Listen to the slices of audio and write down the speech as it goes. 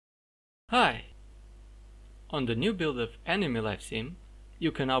Hi! On the new build of Anime Life Sim,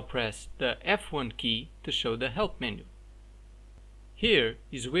 you can now press the F1 key to show the help menu. Here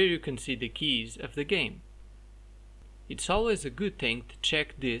is where you can see the keys of the game. It's always a good thing to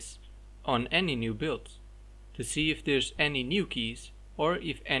check this on any new builds, to see if there's any new keys or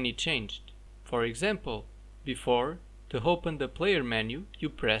if any changed. For example, before, to open the player menu you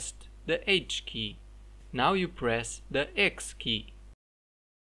pressed the H key. Now you press the X key.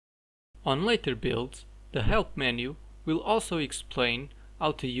 On later builds, the help menu will also explain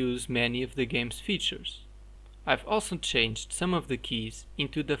how to use many of the game's features. I've also changed some of the keys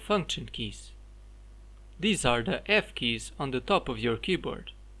into the function keys. These are the F keys on the top of your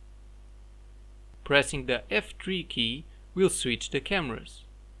keyboard. Pressing the F3 key will switch the cameras,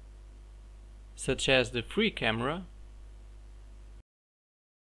 such as the free camera,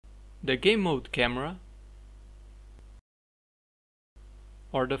 the game mode camera,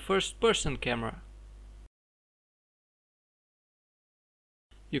 or the first person camera.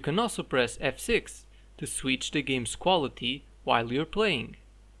 You can also press F6 to switch the game's quality while you're playing.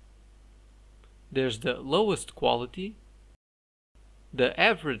 There's the lowest quality, the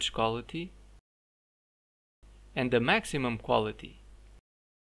average quality, and the maximum quality.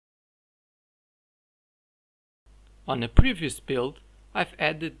 On a previous build, I've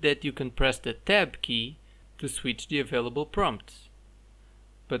added that you can press the Tab key to switch the available prompts.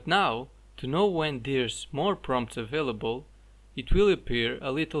 But now, to know when there's more prompts available, it will appear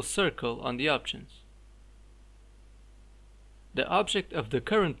a little circle on the options. The object of the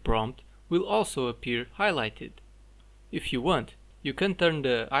current prompt will also appear highlighted. If you want, you can turn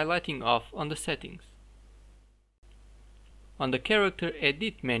the highlighting off on the settings. On the Character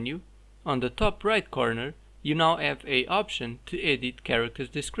Edit menu, on the top right corner, you now have an option to edit characters'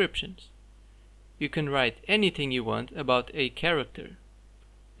 descriptions. You can write anything you want about a character,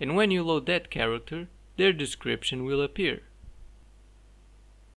 and when you load that character, their description will appear.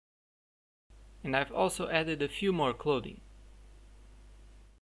 And I've also added a few more clothing.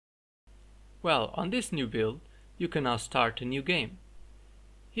 Well, on this new build, you can now start a new game.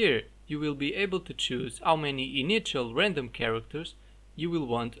 Here, you will be able to choose how many initial random characters you will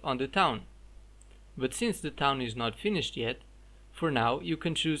want on the town. But since the town is not finished yet, for now you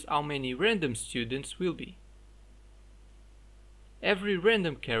can choose how many random students will be. Every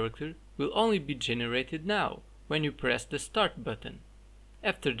random character will only be generated now when you press the Start button.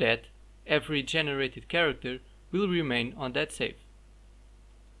 After that, every generated character will remain on that save.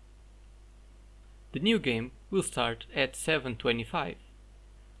 The new game will start at 7:25.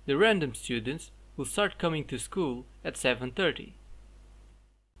 The random students will start coming to school at 7:30.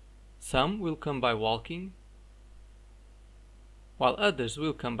 Some will come by walking, while others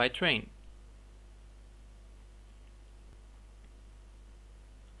will come by train.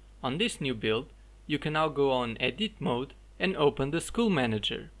 On this new build, you can now go on Edit mode and open the School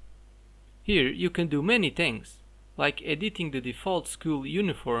Manager. Here you can do many things, like editing the default school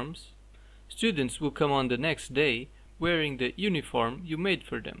uniforms. Students will come on the next day wearing the uniform you made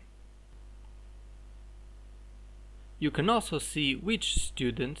for them. You can also see which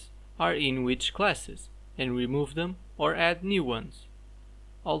students are in which classes and remove them or add new ones,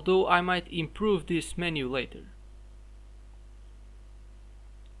 although I might improve this menu later.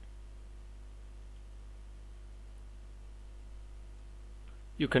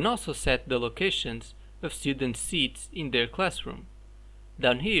 You can also set the locations of students' seats in their classroom.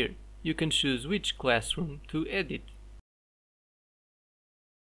 Down here, you can choose which classroom to edit.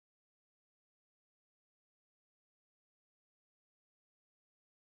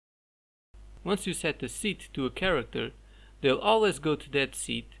 Once you set a seat to a character, they'll always go to that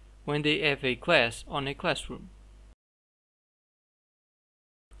seat when they have a class on a classroom.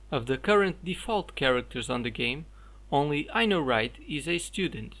 Of the current default characters on the game, only I Know Right is a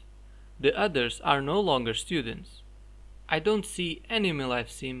student. The others are no longer students. I don't see Anime Life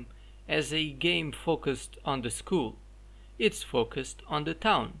Sim as a game focused on the school. It's focused on the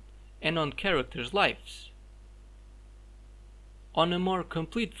town and on characters' lives. On a more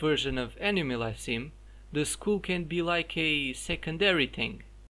complete version of Anime Life Sim, the school can be like a secondary thing.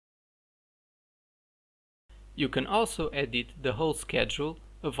 You can also edit the whole schedule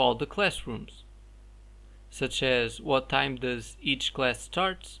of all the classrooms, such as what time does each class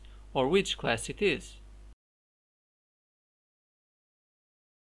starts or which class it is.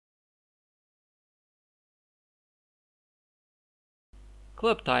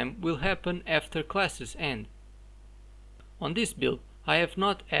 Club time will happen after classes end. On this build, I have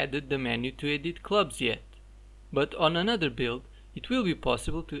not added the menu to edit clubs yet, but on another build, it will be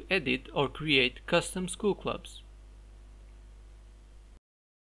possible to edit or create custom school clubs.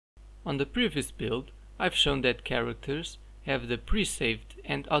 On the previous build, I've shown that characters have the pre-saved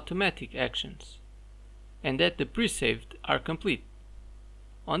and automatic actions, and that the pre-saved are complete.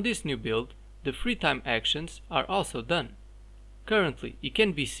 On this new build, the free time actions are also done. Currently, it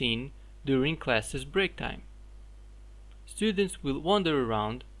can be seen during classes break time. Students will wander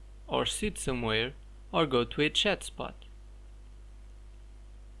around, or sit somewhere, or go to a chat spot.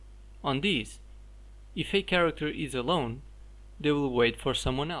 On these, if a character is alone, they will wait for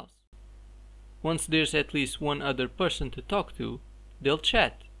someone else. Once there's at least one other person to talk to, they'll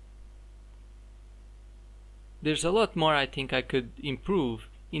chat. There's a lot more I think I could improve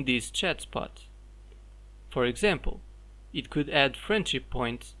in these chat spots. For example, it could add friendship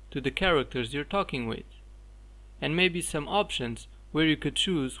points to the characters you're talking with, and maybe some options where you could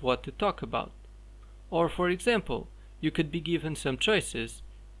choose what to talk about. Or for example, you could be given some choices,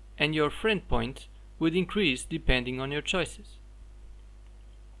 and your friend points would increase depending on your choices.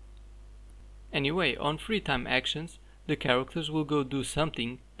 Anyway, on free time actions, the characters will go do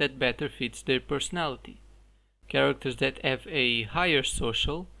something that better fits their personality. Characters that have a higher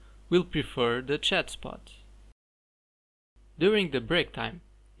social will prefer the chat spots. During the break time,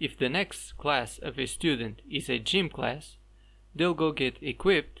 if the next class of a student is a gym class, they'll go get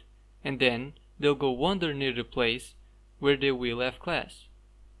equipped, and then they'll go wander near the place where they will have class.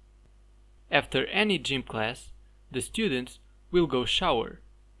 After any gym class, the students will go shower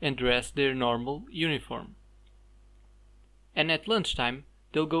and dress their normal uniform. And at lunchtime,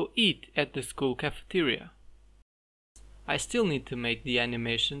 they'll go eat at the school cafeteria. I still need to make the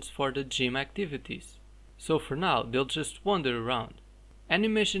animations for the gym activities, so for now they'll just wander around.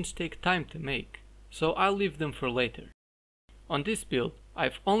 Animations take time to make, so I'll leave them for later. On this build,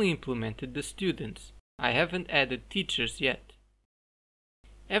 I've only implemented the students. I haven't added teachers yet.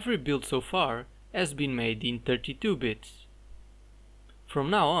 Every build so far has been made in 32 bits. From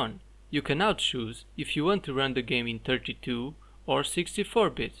now on, you can now choose if you want to run the game in 32 or 64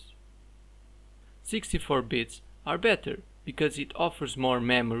 bits. 64 bits are better because it offers more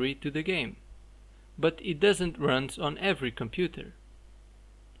memory to the game, but it doesn't run on every computer.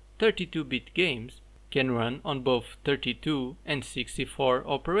 32-bit games can run on both 32 and 64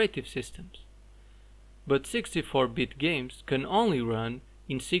 operative systems, but 64-bit games can only run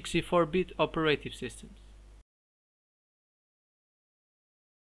in 64-bit operative systems.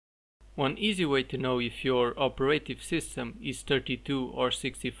 One easy way to know if your operative system is 32 or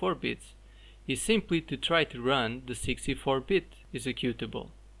 64 bits is simply to try to run the 64-bit executable.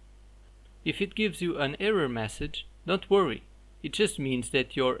 If it gives you an error message, don't worry, it just means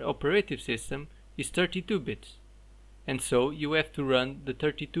that your operative system is 32 bits, and so you have to run the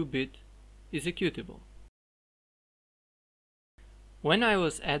 32-bit executable. When I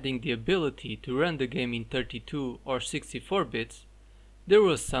was adding the ability to run the game in 32 or 64 bits, there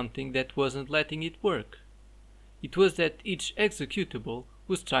was something that wasn't letting it work. It was that each executable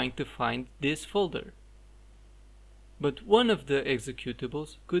was trying to find this folder. But one of the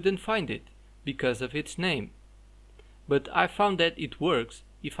executables couldn't find it because of its name. But I found that it works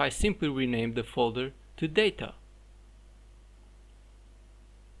if I simply rename the folder to data.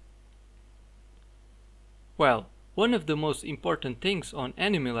 Well, one of the most important things on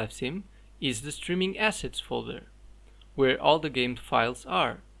Anime Life Sim is the streaming assets folder, where all the game files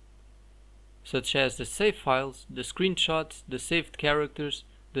are, such as the save files, the screenshots, the saved characters,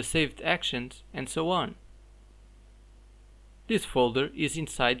 the saved actions, and so on. This folder is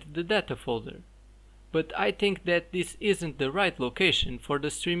inside the data folder, but I think that this isn't the right location for the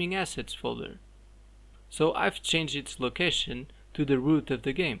streaming assets folder, so I've changed its location to the root of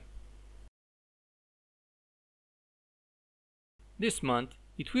the game. This month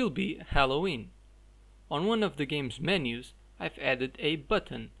it will be Halloween. On one of the game's menus, I've added a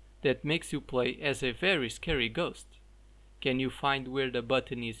button that makes you play as a very scary ghost. Can you find where the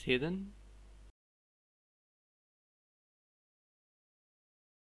button is hidden?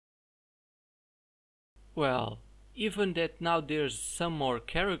 Well, even that now there's some more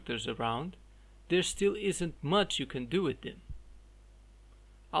characters around, there still isn't much you can do with them.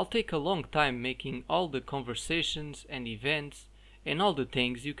 I'll take a long time making all the conversations and events and all the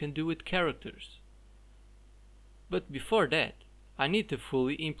things you can do with characters. But before that, I need to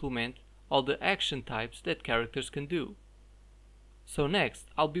fully implement all the action types that characters can do. So next,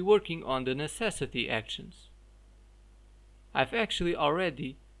 I'll be working on the necessity actions. I've actually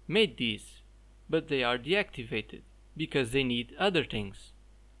already made these, but they are deactivated because they need other things.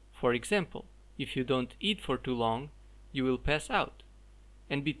 For example, if you don't eat for too long, you will pass out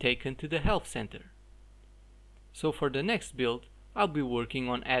and be taken to the health center. So for the next build, I'll be working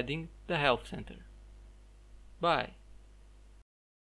on adding the health center. Bye.